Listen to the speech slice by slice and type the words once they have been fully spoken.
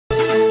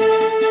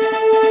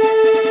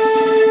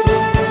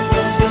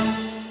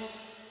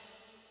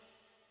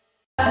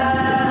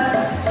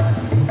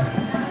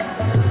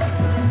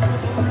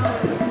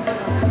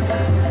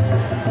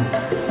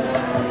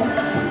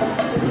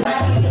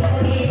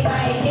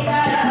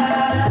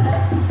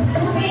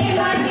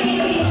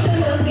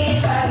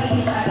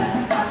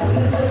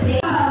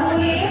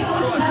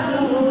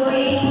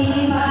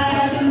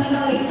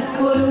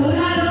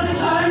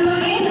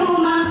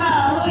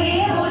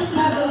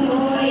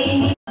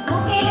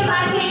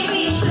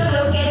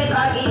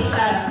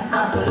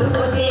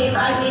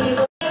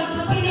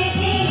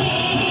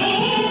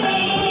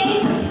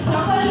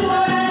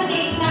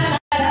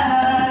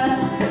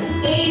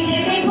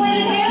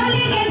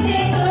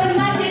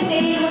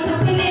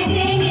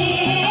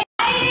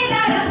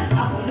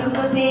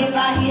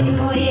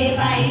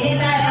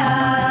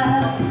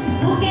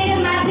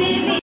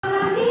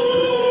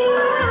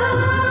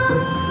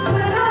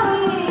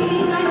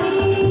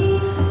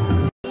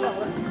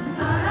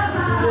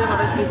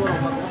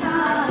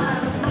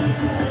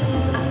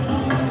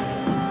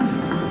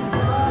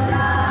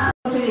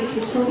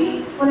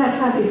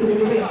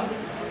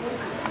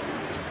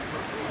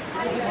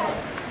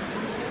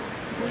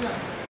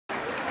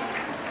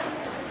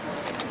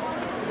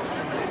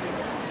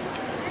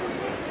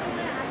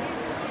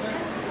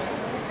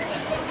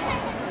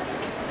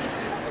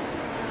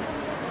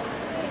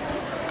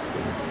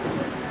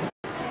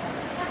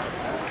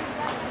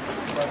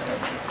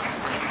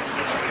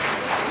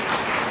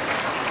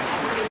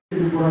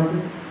পড়াতে?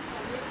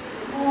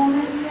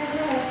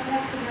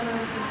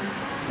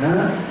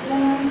 হ্যাঁ,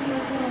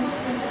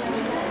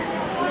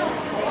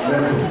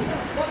 দেখো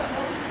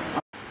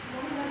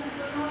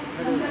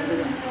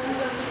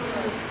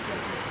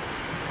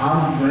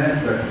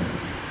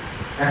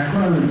এখন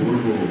আমি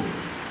বলবো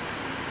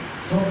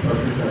সব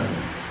প্রফেসর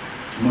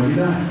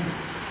মহিলা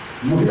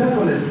মহিলা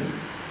কলেজ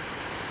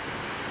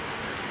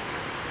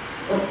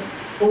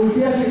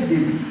ঐতিহাসিক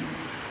দিন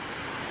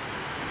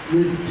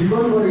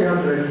জীবন ভর ইয়াদ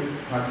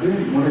থাকবে,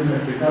 মনে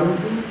থাকবে। কারণ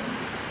কি,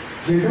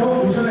 সেটাও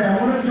ঘোষণা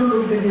এমন একজন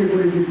লোককে দিয়ে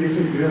করেছে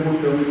দেশের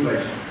গৃহমন্ত্রী অমিত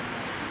বাইশা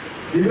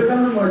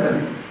বিবেকানন্দ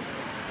ময়দানে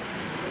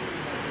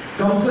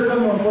কমসে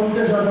কম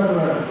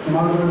 50,000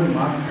 সমাগমের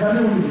মাঝখানে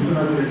উনি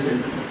ঘোষণা করেছেন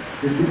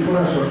যে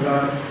ত্রিপুরা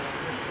সরকার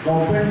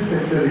গভর্নমেন্ট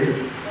সেক্টরে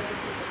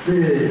সে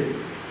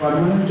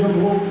পার্মানেন্ট জব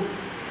হোক,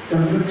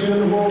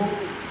 কন্ট্রাকচুয়াল হোক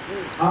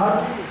আর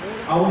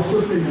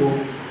আউটসোর্সিং হোক,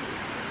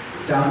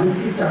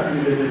 যাদেরকে চাকরি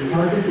দেবে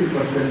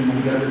 33%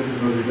 মহিলাদের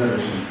জন্য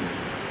রিজার্ভেশন।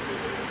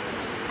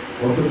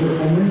 অথচ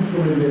কমেন্স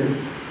কলেজের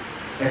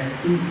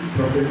একটি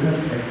প্রফেসর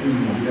একটি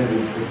মহিলা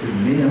করতে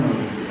নেই আমার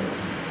বলতে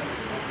পারছি।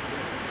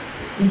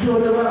 কিছু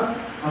হলে বা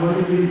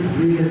আমাদের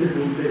ঘুরিয়ে গেছে,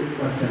 বলতে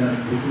পারছে না,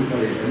 ঘুরতে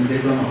পারে। আমি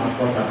দেখলাম হাত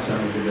পা কাঁপছে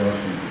আমাকে দেওয়ার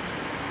সময়।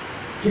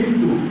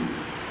 কিন্তু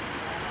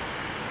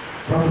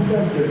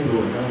प्रोफेसर देखते हो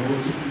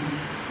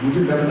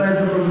मुझे डरता है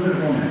प्रोफेसर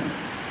कौन है,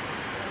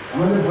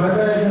 हमारे भय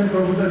पाए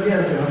प्रोफेसर क्या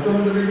है हाथ तो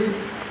बंद देखिए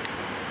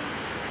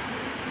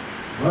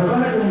भय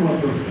पाने कौन हुआ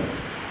प्रोफेसर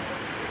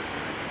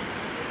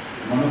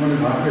मन मन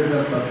भाग के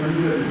साथ सस्पेंड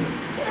कर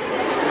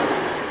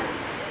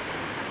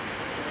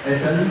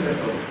ऐसा नहीं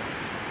करता हो।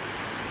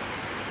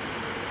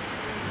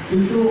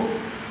 किंतु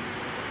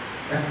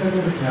একটা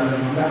কথা খেয়াল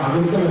রাখুন, আমরা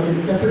Agartala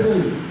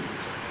capital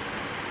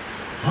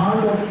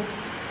heart of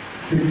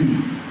city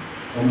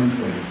women's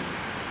college,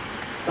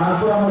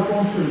 তারপর আমার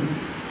কনস্টিটিউন্সি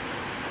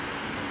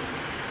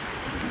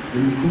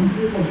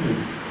কুমতি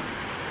কনস্টিটিউন্সি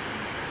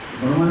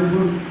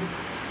বর্মানীপুর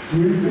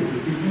সিএম পেয়েছে,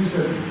 চিফ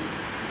মিনিস্টার পেয়েছে।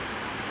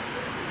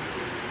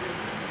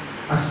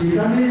 আর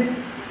সেখানে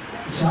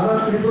সারা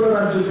ত্রিপুরা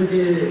রাজ্য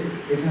থেকে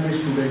এখানে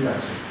স্টুডেন্ট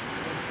আছে,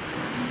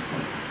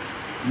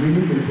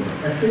 মিনি ত্রিপুরা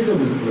একটাই তো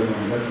ওমেন্স কলেজ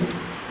আমার কাছে,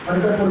 আর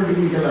একটা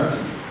পলিটেকনিক্যাল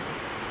আছে,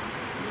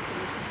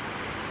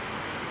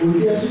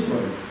 ঐতিহাসিক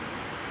কলেজ।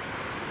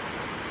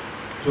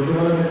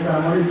 ছোটবেলা থেকে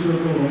আমার ইচ্ছে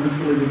হতো ওমেন্স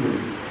কলেজে পড়ি।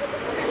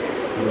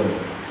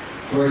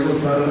 সবাই তো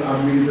স্যার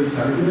আপনি কিন্তু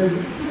সার্কুলার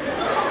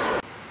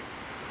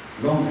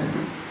লং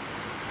থাকে।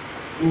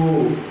 তো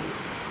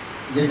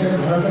যেখানে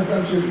ভাড়া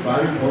থাকতাম সে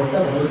বাড়ির ঘরটা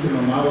ভালো ছিল,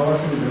 মা বাবার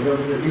সঙ্গে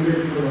ঝগড়া এই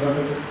ব্যক্তিগত ভাড়া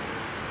থাকতো,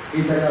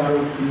 এই টাকা আরো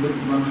সুন্দর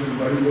মানুষের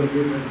বাড়ি বলতে।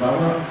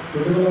 বাবা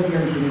ছোটবেলা থেকে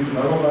আমি শুনেছি,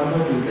 বাবা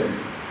বারবার বলতেন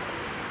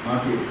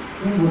মাকে,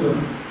 তুমি বোঝো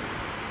না,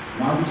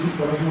 মা বেশি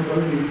পড়াশোনা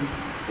করেনি,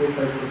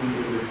 4-5 পর্যন্ত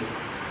করেছে।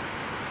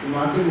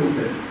 মাকে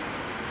বলতেন,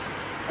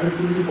 আরে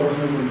তুমি যদি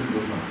পড়াশোনা করতে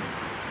বোঝো না,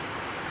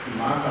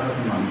 মা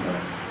কাহাকে মানতে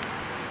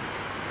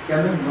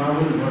কেন? মা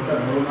বলে ঘরটা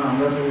ভালো না,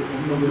 আমরা তো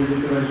অন্য করে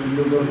যেতে পারি,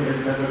 সুন্দর করে 1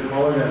 টাকাতে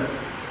পাওয়া যায়।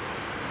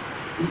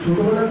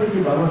 ছোটবেলা থেকে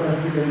বাবার কাছ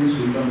থেকে আমি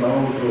শুনতাম, বাবা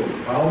হতো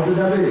পাওয়া তো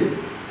যাবে,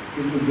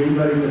 কিন্তু যেই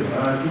বাড়িতে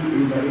ভাড়া আছি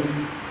এই বাড়ির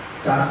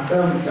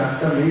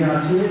 4টা মেয়ে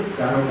আছে,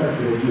 4টা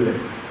গ্রাজুয়েট,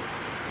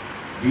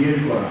 বিএড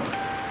করা,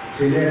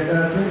 ছেলে একটা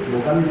আছে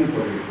লোকালিটি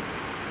পড়ে।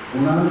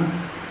 ওনার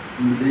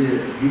যে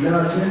দিদা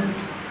আছেন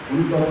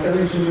উনি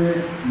তৎকালীন সময়ে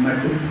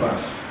ম্যাট্রিক পাস,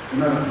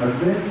 ওনার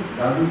হাজবেন্ড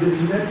দাদু যে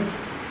ছিলেন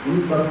উনি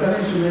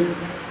তৎকালীন সময়ে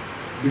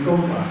বিকম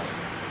পাস।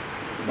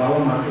 বাবা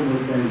মাকে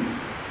বলতেন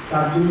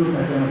তার জন্য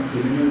তাকে আমার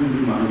ছেলে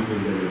মেয়েগুলি মানুষ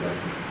হয়ে যাবে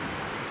তাকে।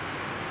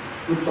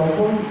 তো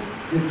তখন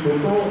যে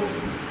ছোট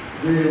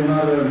যে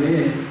ওনার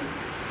মেয়ে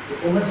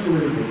ওমেন্স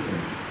কলেজে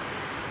পড়তেন,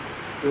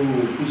 তো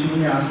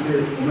পিসুমনি আসলে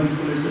ওমেন্স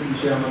কলেজের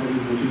বিষয়ে আমাদের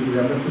বসে বলে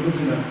আমরা ছোটো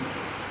ছিলাম,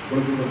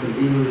 গল্প করতেন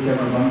এই হয়েছে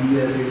আমার বান্ধবী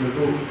আছে এগুলো।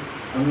 তো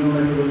আমি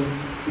ওনাকে বলি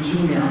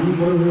পিসুমনি আমি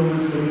বড় হয়ে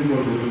ওমেন্স কলেজে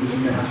পড়বো, তো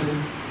পিসুমনি হাসে।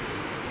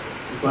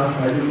 ক্লাস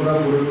 5-এ পড়া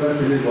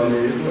ছেলে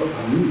বলে, তো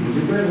আমি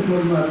বুঝে পেয়ে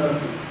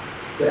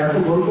তো এত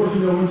গল্প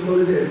শুনে ওমেন্স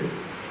কলেজে।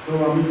 তো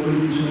আমি বলি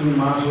পিসুমনি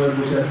মা সবাই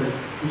বসে আছে,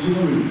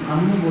 পিসুমনি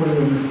আমি বড়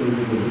হয়ে ওমেন্স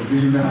কলেজে পড়বো।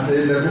 পিসুমনি হাসে,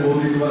 দেখো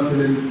বৌদি তোমার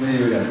ছেলে মেয়ে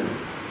হয়ে আছে।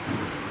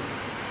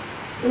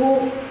 তো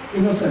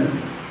ইনোসেন্ট,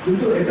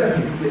 কিন্তু এটা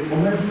ঠিক যে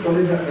ওমেন্স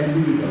কলেজ আর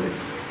এনডিবি কলেজ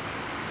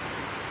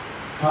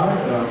থার্ড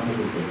রাউন্ড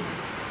করতে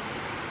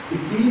এই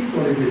 3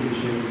 কলেজের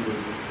বিষয়গুলো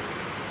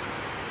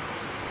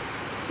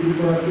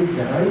ত্রিপুরাতে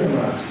যারাই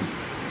আমরা আছি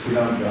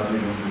ছিলাম গ্রামে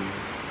বন্ধু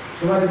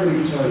সবাই করে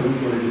ইচ্ছা হয় ওই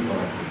কলেজে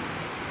পড়াতে।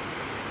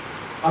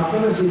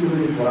 আপনারা সেই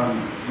কলেজে পড়ান,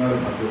 আপনারা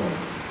ভাগ্যবান।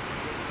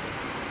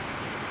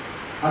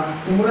 আর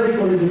তোমরা এই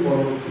কলেজে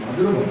পড়ো,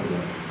 তোমাদেরও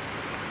ভাগ্যবান।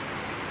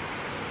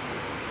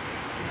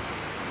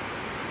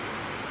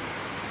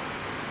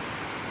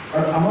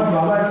 আর আমার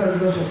বাবা একটা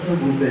কথা সবসময়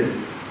বলতেন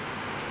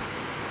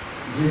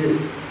যে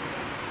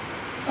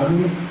আমি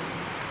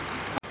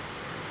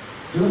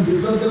যখন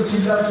বিপ্লব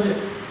চিন্তা আছে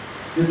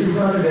যে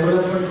ত্রিপুরাকে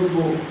ডেভেলপমেন্ট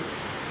করবো,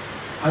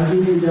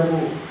 আগিয়ে নিয়ে যাবো,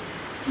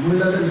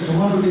 মহিলাদের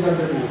সমান অধিকার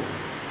দেবো,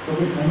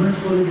 তখন ওমেন্স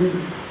কলেজে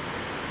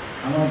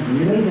আমার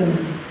মেয়েরাই জানে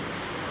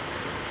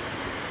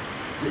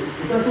যে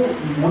এটা তো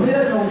মনে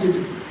রাখা উচিত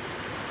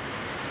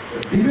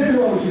ডিবেট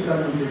হওয়া উচিত তার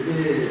মধ্যে যে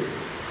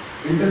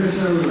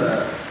ইন্টারন্যাশনাল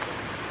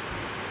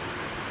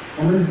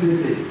ওমেন্স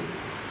ডেতে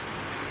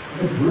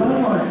ভুলা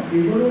নয়,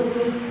 এগুলো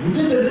তো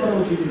বুঝে বের করা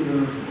উচিত।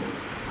 এগুলো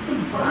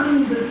প্রাণী,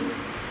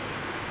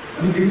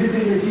 আমি দিল্লিতে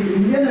গেছি,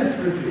 ইন্ডিয়ান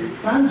এক্সপ্রেসে,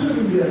 টাইমস অফ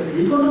ইন্ডিয়া,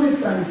 ইকোনমিক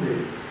টাইমসে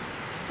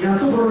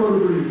এত বড় বড়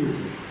করে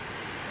লিখেছে।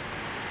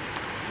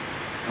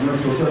 আমরা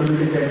সোশ্যাল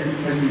মিডিয়াতে অ্যাক্টিভ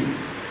থাকি,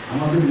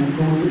 আমাদের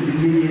মুখ্যমন্ত্রী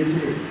দিল্লি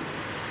গিয়েছে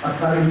আর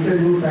তার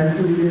ইন্টারভিউ টাইমস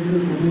অফ ইন্ডিয়াতে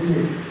উঠেছে,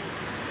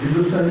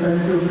 হিন্দুস্তান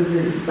টাইমসে উঠেছে,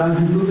 তার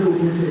হিন্দুতে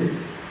উঠেছে,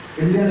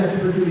 ইন্ডিয়ান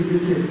এক্সপ্রেসে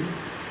লিখেছে,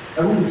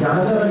 এবং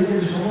যারা যারা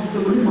লিখেছে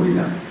সমস্তগুলি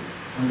মহিলা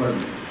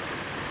সাংবাদিক।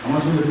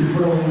 আমার সঙ্গে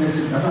ত্রিপুরা ভবনে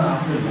এসে, দাদা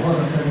আপনার বহুত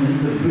আচ্ছা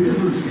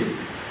বিউটিফুল স্টেট,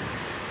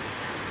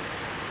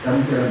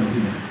 তেমন তেরা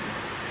মহিলা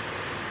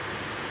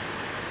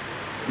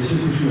বেশি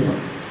খুশি হওয়া।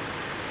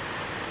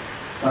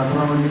 তারপর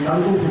আমাকে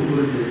কালকেও ফোন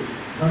করেছে,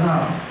 दादा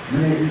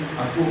मैंने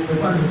आपको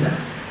पेपर भेजा,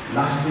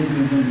 लास्ट पेज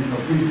में मैंने लिखा,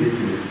 प्लीज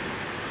देखिए।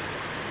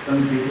 तब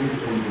देखो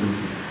फोन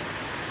करेছি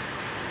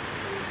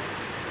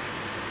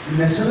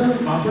ন্যাশনাল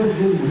মাপের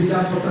যে মহিলা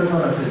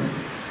পত্রকার আছেন,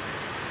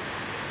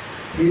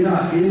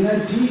 এরা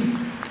চিফ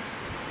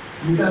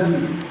स्मिता जी,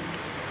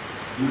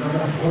 उनका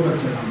बहुत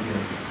अच्छा काम किया,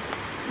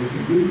 वैसे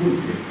बिल्कुल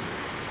से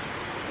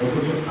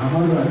অথচ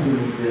আমার রাজ্যের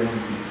মধ্যে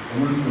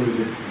কমার্স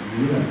কলেজে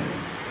মেয়েরা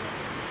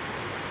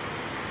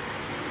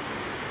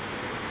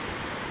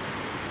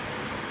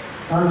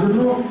তার জন্য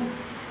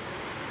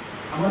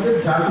আমাদের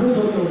জাগ্রত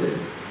হতে হবে।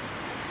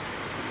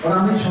 আর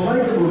আমি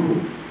সবাইকে বলবো,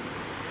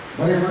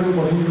 ভাই আমাকে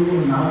পছন্দ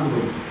করে না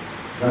করো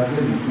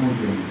রাজ্যের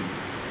মুখ্যমন্ত্রী,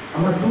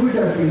 আমার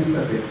টুইটার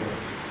পেজটা দেখো,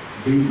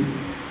 ডেইলি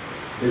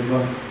দেখবা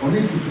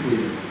অনেক কিছু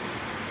পেয়ে যাবে,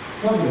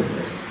 সব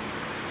দেখবে,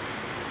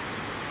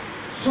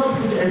 সব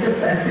কিছু একটা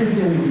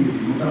অ্যাক্টিভিটি আমি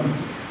দিয়েছি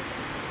মোটামুটি।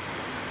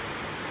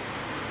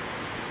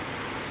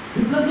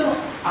 বিপ্লব তো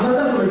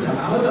আলাদা করেছেন,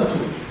 আলাদা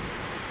সোচ,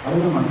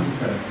 আলাদা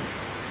মানসিকতা।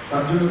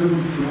 তার জন্য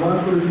যখন শুরুয়াত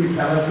করেছি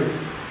খেলাছে,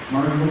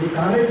 মানুষ মধ্যে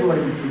কারে দোয়া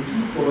দিচ্ছে, কি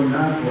কর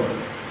না কর,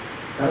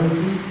 কারণ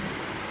কি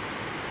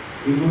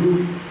এগুলো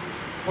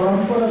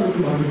পরম্পরাগত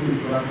ভাবে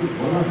করা খুব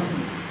বলা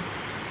হয়।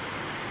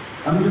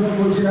 আমি যখন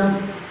বলছিলাম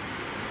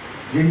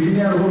যে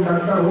ইঞ্জিনিয়ার হোক,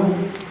 ডাক্তার হোক,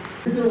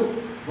 এটা তো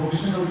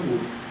ভোকেশনাল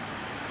কোর্স,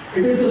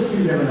 এটাই তো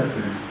স্কিল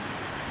ডেভেলপমেন্ট।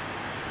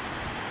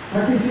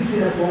 36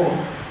 ইয়ার পর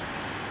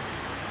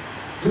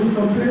যখন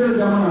কম্পিউটারের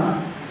জামানা,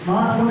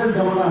 স্মার্টফোনের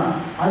জামানা,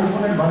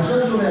 আইফোনের ভার্সন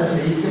চলে আসে,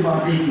 এইকে বাদ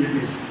এই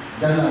লেটেস্ট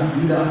ডালা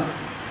বিদা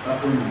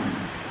তারপর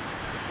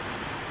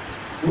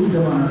ওই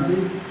জামানাতে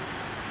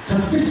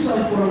 36 সাল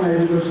পুরানা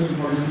এডুকেশন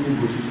পলিসি নিয়ে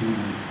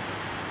বসেছিলাম।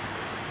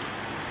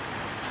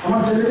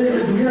 আমার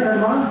ছেলেমেয়েকে দুনিয়ার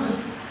অ্যাডভান্স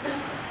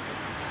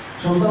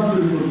সন্তান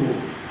তৈরি করবো,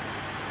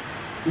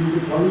 কিন্তু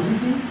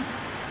পলিসিটি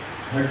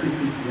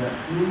 36 ইয়ার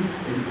ফুল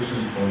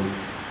এডুকেশন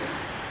পলিসি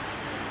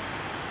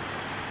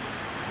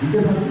দিতে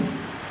পারবে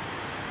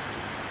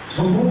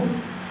সম্ভব?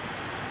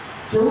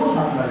 কেউ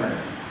হাত লাগায়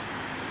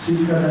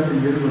শিক্ষা যাতে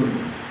বেরোবে,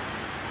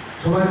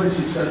 সবাইকে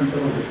শিক্ষা দিতে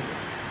হবে,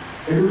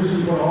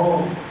 এডুকেশন পড়াও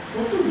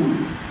কতগুলো,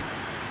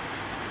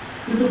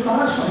 কিন্তু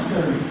তার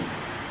সংস্কার নেই।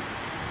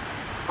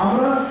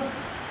 আমরা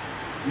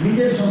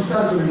নিজের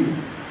সংস্কার করি।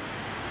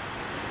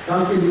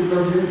 কালকে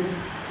বিপ্লবের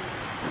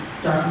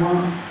চাকমা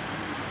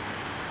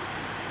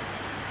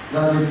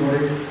রাজে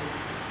পড়ে,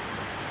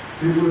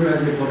 ত্রিপুরা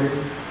রাজে পড়ে,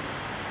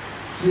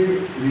 সে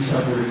রিসা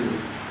করেছে,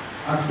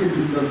 আজকে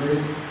বিপ্লবে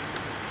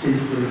চেঞ্জ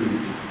করে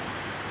দিয়েছে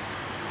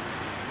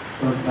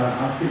সংস্কার।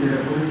 আজকে যেটা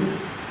করেছে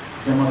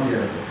জমা দিয়ে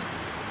রাখো,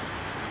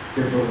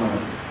 পেপার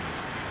বানাতে।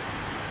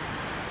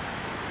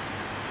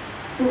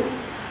 তো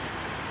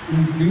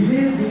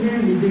দিনে দিনে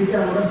নিজেকে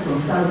আমরা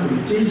সংস্কার করি,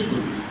 চেঞ্জ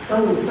করি,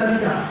 তাও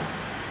তালিকা।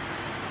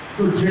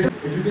 তো যেটা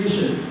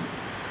এডুকেশন,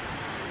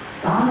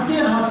 তাকে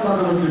হাত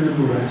লাগানোর জন্য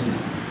করে আছি,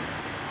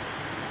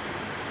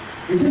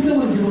 এটাই তো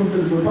আমার জীবন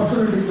তৈরি করবে,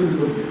 পার্সোনালিটি তৈরি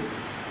করবে,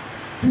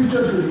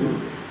 ফিউচার তৈরি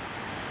করবে।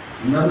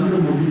 নরেন্দ্র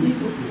মোদীকেই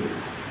করতে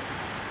হয়েছে।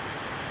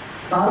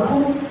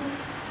 তারপর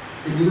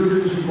এই নিউ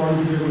এডুকেশন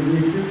পলিসি যখন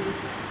নিয়ে এসছে,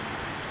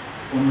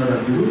 অন্যরা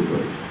বিরোধ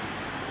করে,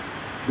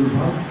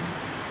 দুর্ভাগ্য।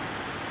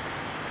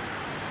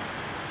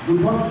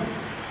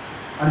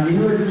 আর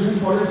নিউ এডুকেশন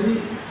পলিসি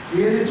কে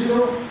এনেছিল?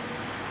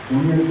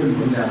 উনি একজন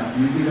মহিলা,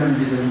 স্মৃতি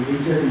ইরানি, যেমন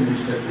HR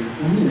মিনিস্টার,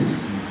 উনি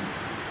এসেছেন।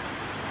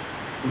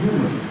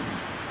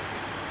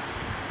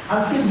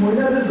 আজকে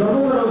মহিলাদের গর্ব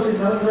করা উচিত,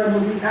 নরেন্দ্র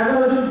মোদী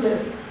 11 জনকে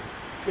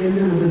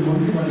কেন্দ্রের মধ্যে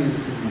মন্ত্রী বানিয়ে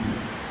দিচ্ছে।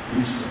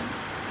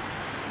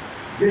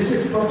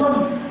 দেশের প্রথম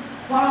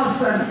ফার্স্ট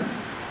টাইম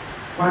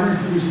ফাইন্যান্স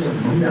মিনিস্টার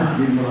মহিলা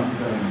নির্মলা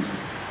সীতারামন।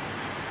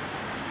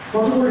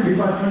 কতগুলো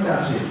ডিপার্টমেন্ট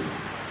আছে,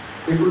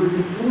 এগুলোকে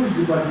পুরুষ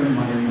ডিপার্টমেন্ট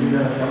মানে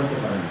মহিলারা চালাতে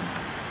পারে না।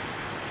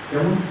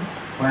 যেমন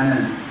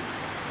ফাইন্যান্স,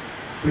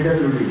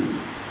 PWD,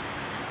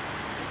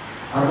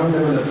 আরবান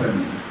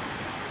ডেভেলপমেন্ট,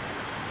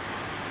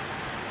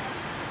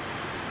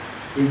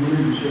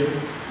 এগুলির বিষয়ে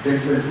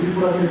দেখবেন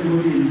ত্রিপুরাতে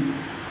কোনোদিন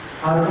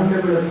আরবান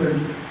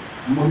ডেভেলপমেন্ট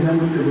মহিলা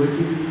মধ্যে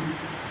হয়েছে কি?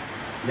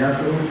 या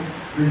तो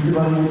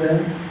प्रिंसिपल महोदय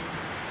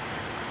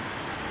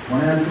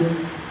মনে আছে?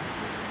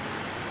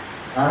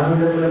 আরবান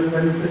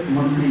ডেভেলপমেন্ট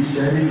মন্ত্রী,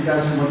 শহরি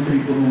বিকাশ মন্ত্রী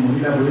কোনো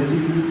মহিলা হয়েছে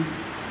কি?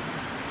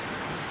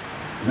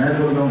 मैं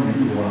बोल रहा हूँ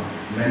नहीं हुआ,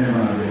 मैंने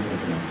बना दिया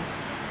सपना।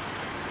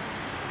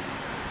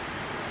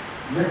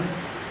 मैं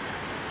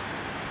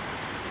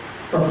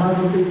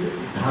तथाकथित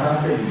धारा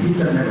पे भी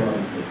चलने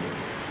वाले थे,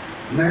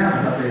 नया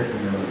धारा पे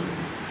चलने वाले थे,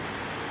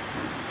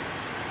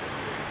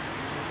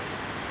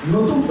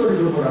 নতুন তৈরি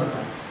করবো রাস্তা,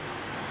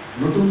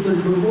 নতুন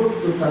তৈরি করবো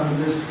তো তার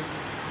মধ্যে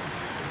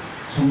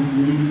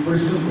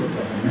পরিশ্রম করতে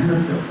হবে,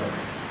 মেহনত করতে হবে।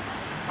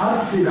 আর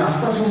সেই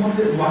রাস্তা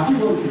সম্বন্ধে বাকি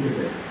বলতে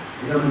গেলে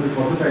এটার মধ্যে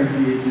কত টাইম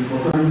দিয়েছি,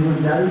 কত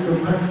যাই তো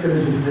ফট করে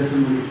সুবিধাশন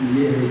বলেছি,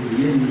 ইয়ে হয়েছে,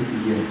 ইয়ে নিয়েছি,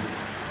 ইয়ে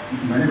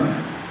মানে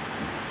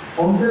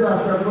অন্যের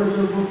রাস্তার করে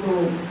চলবো তো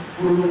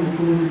পুরনো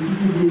মুখ্যমন্ত্রী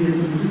কি দিয়ে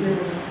গেছে বুঝে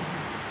যাবো,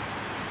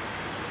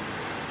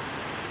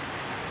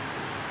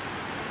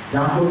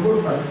 যা করবো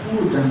তার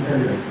পুরো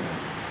জানকারি রাখতে।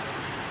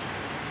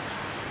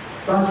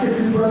 তো আজকে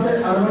ত্রিপুরাতে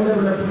আরবান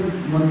ডেভেলপমেন্ট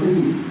মন্ত্রী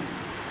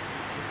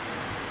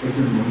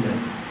একজন মহিলা।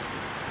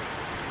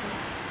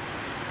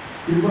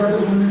 ত্রিপুরাতে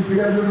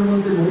পীড়ার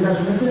মধ্যে মহিলা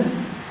শুনেছেন?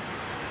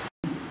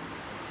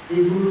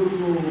 এইগুলো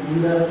তো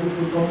মহিলারা তো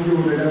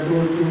কমজোর, এটা তো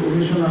একটু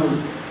ইমোশনাল,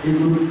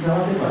 এগুলো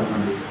চালাতে পারে না।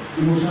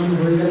 ইমোশনাল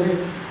হয়ে গেলে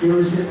কেউ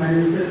এসে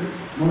ফাইন্যান্সের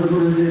মনে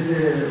করেন যে সে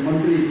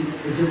মন্ত্রী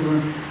এসে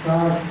বলেন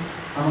স্যার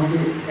আমাকে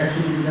 100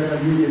 কোটি টাকা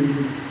দিয়ে দিন,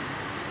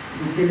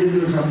 কেটে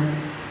দিল সামনে,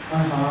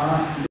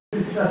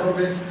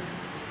 হবে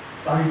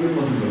তাকে কেউ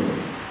পছন্দ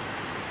করবে।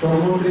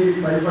 চরমন্ত্রী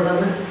বাড়ি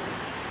পাঠাবে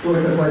তো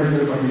এটা বাইরে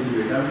করে পাঠিয়ে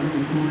দিবে, কারণ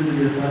মুখ্যমন্ত্রী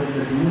যে স্যার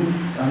এটা দিন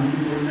আমি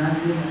কি বলি না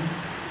কি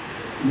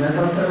मैं तो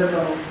अच्छा रहता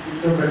हूँ,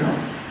 चुपचाप बैठा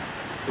हूँ,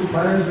 तो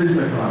फाइनेंस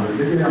मिनिस्टर कहा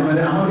लेकिन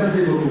मैंने আমার কাছে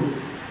বলবো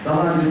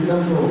দাদা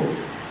গেছিলাম তো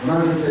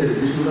ওনার কাছে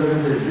বিষ্ণুদার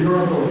কাছে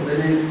দিনরা তো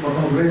তিনি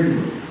কথা বলে দিল,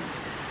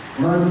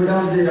 ওনার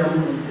বললাম যে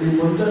এই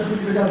 50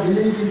 কোটি টাকা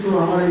দিলেই কিন্তু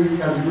আমার এই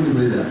কাজগুলি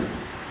হয়ে যায়।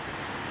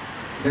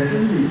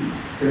 দেখেন নি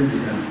কেন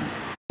দিচ্ছেন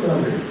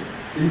হবে,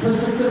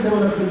 ইনফ্রাস্ট্রাকচার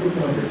ডেভেলপমেন্ট করতে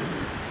হবে,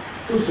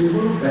 তো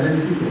সেগুলো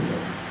ব্যালেন্সই করতে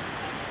হবে।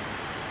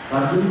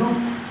 তার জন্য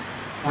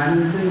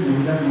ফাইন্যান্সের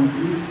মহিলা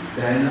মন্ত্রী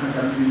দেয় না,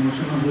 কারণ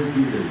ইমোশনাল হয়ে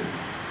দিয়ে দেবে,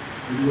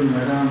 এগুলো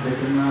ম্যাডাম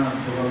দেখেন না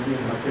সকাল দিয়ে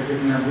ভাত খেতে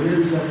না বলে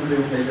দিচ্ছে আপনাদের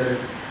ফাইলারে,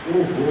 ও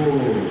হো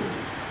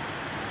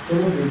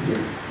চলো देखिए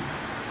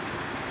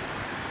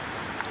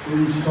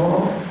कोई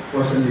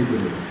 100% দিতে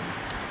হবে।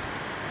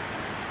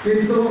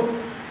 কিন্তু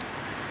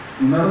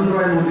নরেন্দ্র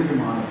ভাই মোদীকে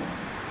মানো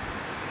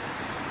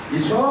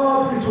এই সব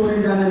কিছু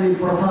হয়ে জানেন, এই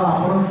প্রথা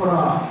পরম্পরা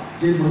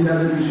যে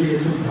মহিলাদের বিষয়ে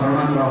এসব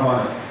ধারণা করা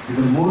হয়,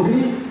 কিন্তু মোদী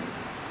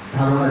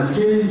ধারণা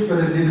চেঞ্জ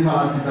করে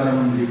Nirmala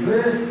Sitharaman GK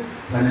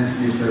finance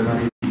minister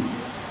বানিয়ে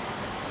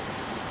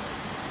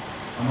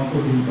আমাকে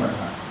দিন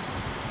পাঠায়,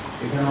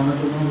 এখানে আমরা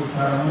তো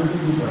স্যার আমাকে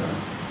দিন পাঠান,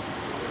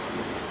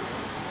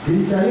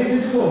 दिन चाहिए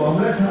किसको,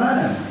 ऑमलेट खाना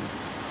है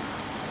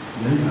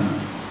नहीं खाना,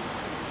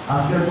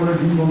 आज के पूरे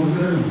दिन बंद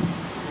करें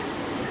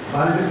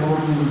बाहर के खबर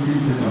में दिन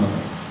भेजना होता।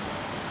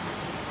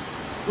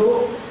 तो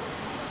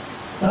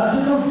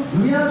ताजुब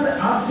दुनिया में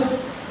आप जब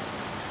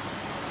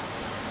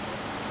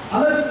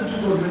अलग कुछ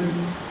कर रहे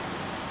हैं,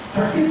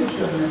 हटके कुछ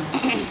कर रहे हैं,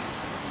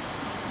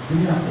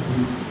 दुनिया को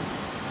भूल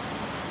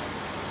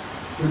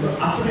तो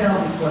अपने आप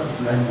उसका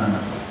लाइन आना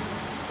पड़ा।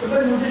 तो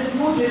भाई मुझे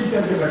वो चेंज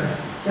करके बैठा,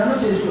 क्या ना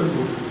चेंज कर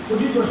दो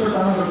 25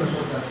 টানা করে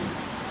সরকার ছিল,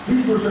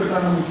 20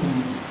 টানা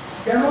মুখ্যমন্ত্রী,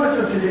 কেন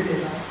একটা ছেলেকে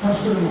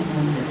ফার্স্টের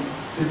মুখ্যমন্ত্রী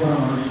ত্রিপুরা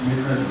মানুষ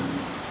মেনে নেয়?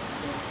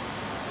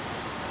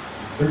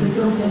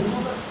 ব্যতিক্রম চাইছে,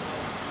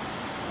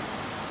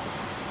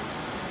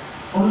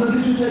 অন্য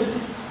কিছু চাইছে,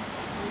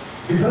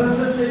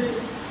 ডিফারেন্সেস চাইছে।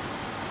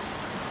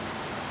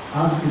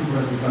 আজ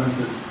ত্রিপুরা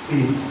ডিফারেন্সেস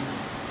পেয়েছে।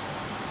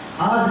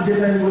 আজ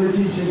যেটা আমি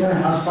বলেছি সেখানে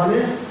হাসপাতালে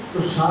তো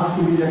 7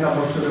 কোটি টাকা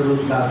বছরে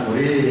রোজগার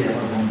করে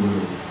আমার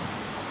বন্ধুরা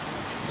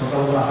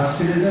সকালবেলা হাঁস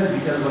ছেড়ে যায়,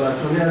 বিকালবেলা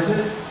চলে আসে,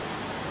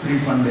 ফ্রি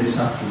ফান্ডে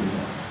 7 কোটি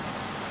টাকা,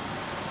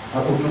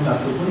 আর অন্য কাজ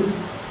তো করি।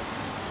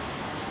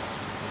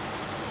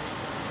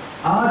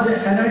 আজ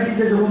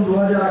এনআইটিতে যখন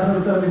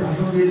 2018-তে আমি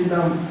ভাষণ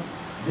দিয়েছিলাম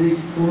যে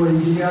কোনো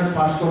ইঞ্জিনিয়ার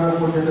পাস করার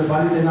পর যাতে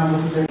বাড়িতে না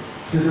বসে থাকে,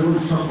 সে যখন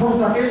সক্ষম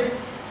থাকে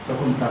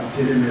তখন তার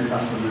ছেলে মেয়ে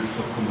তার সঙ্গে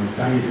সক্ষম হয়ে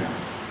দাঁড়িয়ে যায়।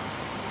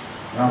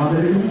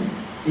 আমাদের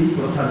এই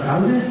প্রথার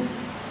কারণে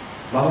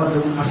বাবার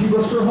যখন 80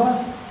 বছর হয়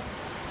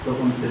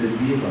তখন ছেলে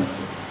বিয়ে পাস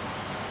করে,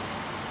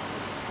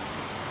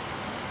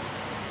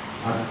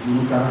 আর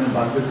কোনো কারণে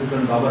বার্ধক্যের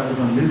কারণে বাবার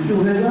যখন মৃত্যু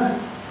হয়ে যায়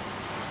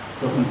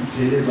তখন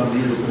ছেলে বা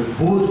মেয়ের উপরে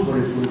বোঝ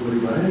পড়ে পুরো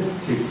পরিবারে,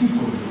 সে কি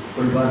করবে,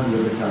 পরিবার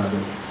কিভাবে চালাবে।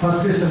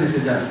 ফার্স্ট্রেশন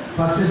এসে যায়,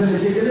 ফার্স্ট্রেশন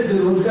এসে গেলে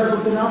যদি রোজগার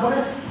করতে না পারে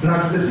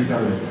ড্রাগসের শিকার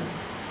হয়ে যায়,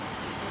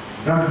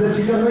 ড্রাগসের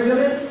শিকার হয়ে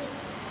গেলে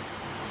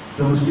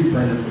ডোমেস্টিক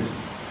ভায়োলেন্সের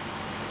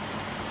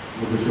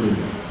মধ্যে চলে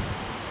যায়,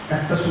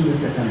 একটা সঙ্গে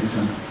একটা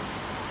কানেকশন।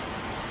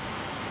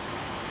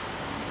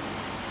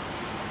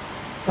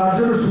 তার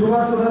জন্য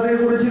শুরুয়াত কোথা থেকে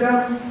করেছিলাম,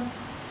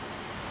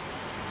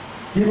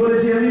 কি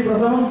বলেছি আমি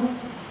প্রথম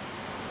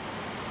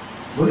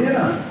বলি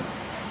না,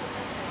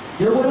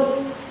 কেউ বলো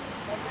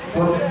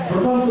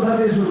প্রথম কোথা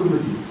থেকে শুরু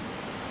করেছি?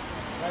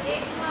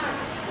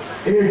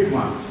 8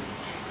 মার্চ।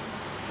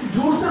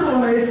 জোর সে বলো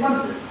না, 8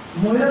 মার্চ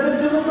মহিলাদের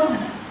জন্য তো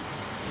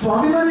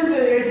স্বাভিমানীতে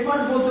 8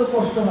 মার্চ বলতে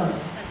কষ্ট হয়।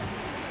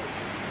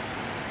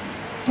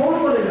 कौन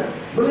बोलेगा?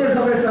 बोलिए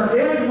सब एक साथ,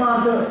 8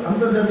 मार्च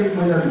अंतर्जातिक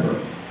महिला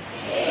दिवस।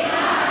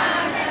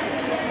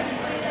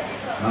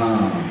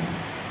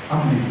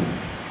 আপনি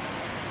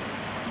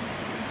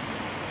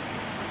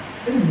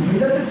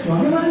মহিলাদের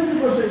স্বামী মানে কি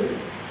বসে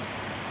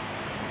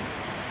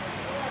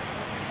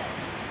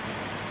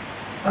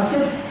আজকে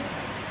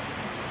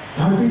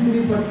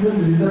 33%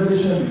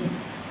 রিজার্ভেশন,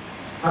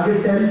 আগে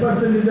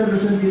 10%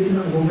 রিজার্ভেশন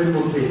দিয়েছিলাম হোমের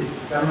মধ্যে,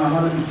 কারণ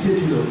আমার ইচ্ছে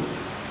ছিল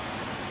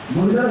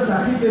মহিলারা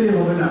চাকরি পেলে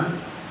হবে না,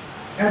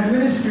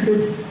 অ্যাডমিনিস্ট্রেটিভ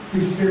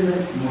সিস্টেমে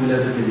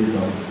মহিলাদেরকে যেতে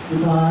হবে।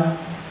 কোথায়?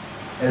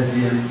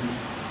 এসডিএম,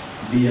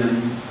 ডিএম,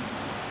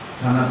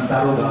 থানার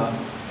দারোগা,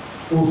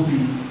 ওসি,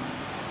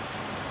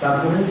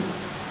 তারপরে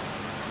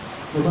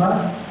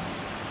কোথায়?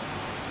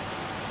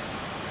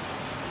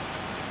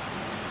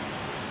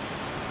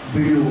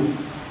 বিডিও,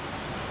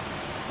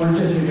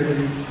 পঞ্চায়েত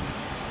সেক্রেটারি,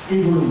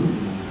 এইগুলো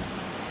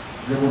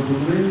যখন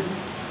ঢুকবে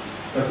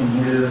তখন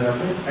মহিলাদের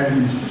হাতে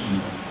অ্যাডমিনিস্ট্রেশন।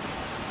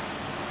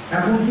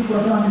 এখন কি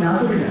কথা আমি না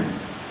করি না,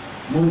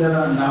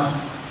 মহিলারা নার্স,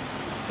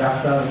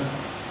 ডাক্তার,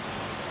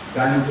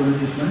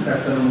 গাইনোকোলজিস্ট মানে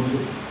ডাক্তারের মধ্যে,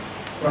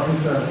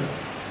 প্রফেসর,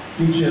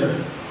 টিচার,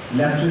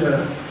 লেকচারার,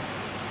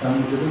 তার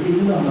মধ্যে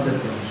এগুলো আমাদের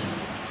প্রফেশন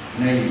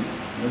নেই।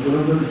 এগুলো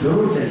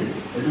জরুর চাই,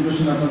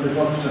 এডুকেশন আপনাদের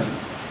প্রফেশন,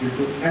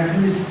 কিন্তু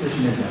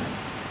অ্যাডমিনিস্ট্রেশনে যায়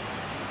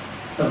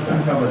তব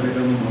ঢাকা বাজে,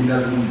 কারণ মহিলা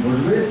যখন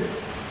বসবে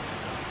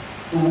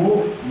তো ও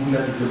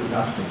মহিলাদের জন্য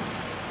কাজ করবে,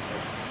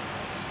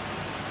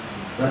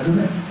 তার জন্য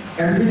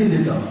অ্যাডমিনে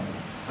যেতে হবে।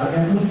 আর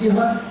এখন কি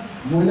হয়,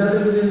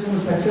 মহিলাদের যদি কোনো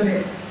সেকশনে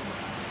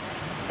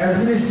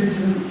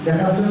অ্যাডমিনিস্ট্রেশন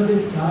দেখার জন্য যে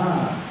স্যার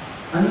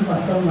আমি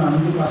পারতাম না, আমি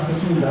তো 5টার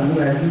সময় জানবো,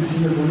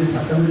 অ্যাডমিনিস্ট্রেশনে বলে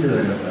 7টা মিনিটে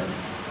দেখা যায়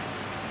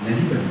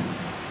নেই কেন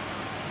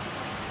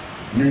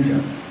নেই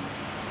কেন।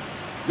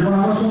 যেমন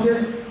আমার সঙ্গে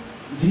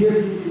জিএ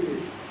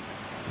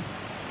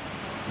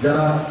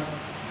যারা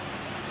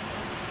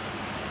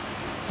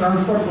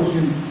ট্রান্সফার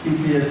করছেন,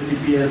 PCS,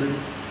 TPS,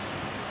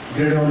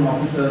 grade 1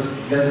 officer,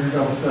 gazetted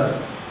officer,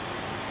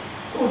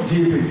 ও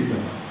জিএপি দিতে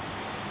হয়।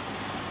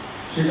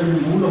 সেখানে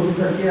মূল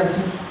অফিসার কে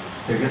আছে?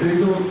 সেক্রেটারি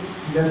তো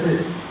ঠিক আছে,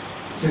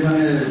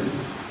 সেখানে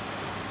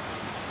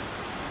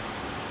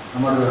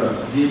আমার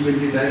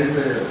জিএপি ডাইরেক্ট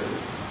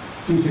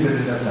চিফ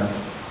সেক্রেটারির কাছে আছে,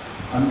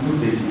 আমি খুব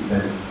দেখি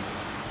ডাইরেক্ট।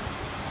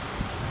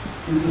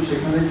 কিন্তু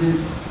সেখানে যে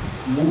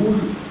মূল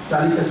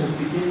চালিকা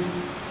শক্তিকে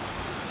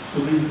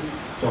সুবিধ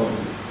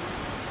চৌধুরী,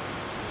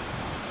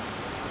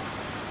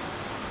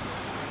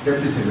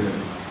 ডেপুটি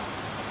সেক্রেটারি।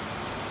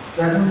 তো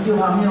এখন কেউ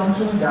আমি অনেক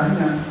সময় জানি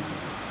না,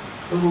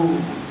 তো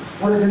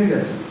পরে জেনে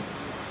গেছে,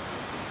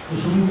 তো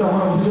সুবিধ তো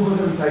আমার অভিযোগ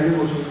হচ্ছে সাইডে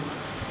বসে।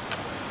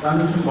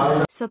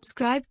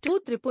 Subscribe to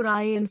Tripura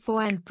Info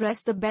and press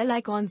the bell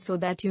icon so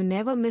that you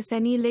never miss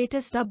any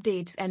latest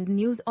updates and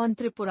news on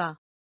Tripura.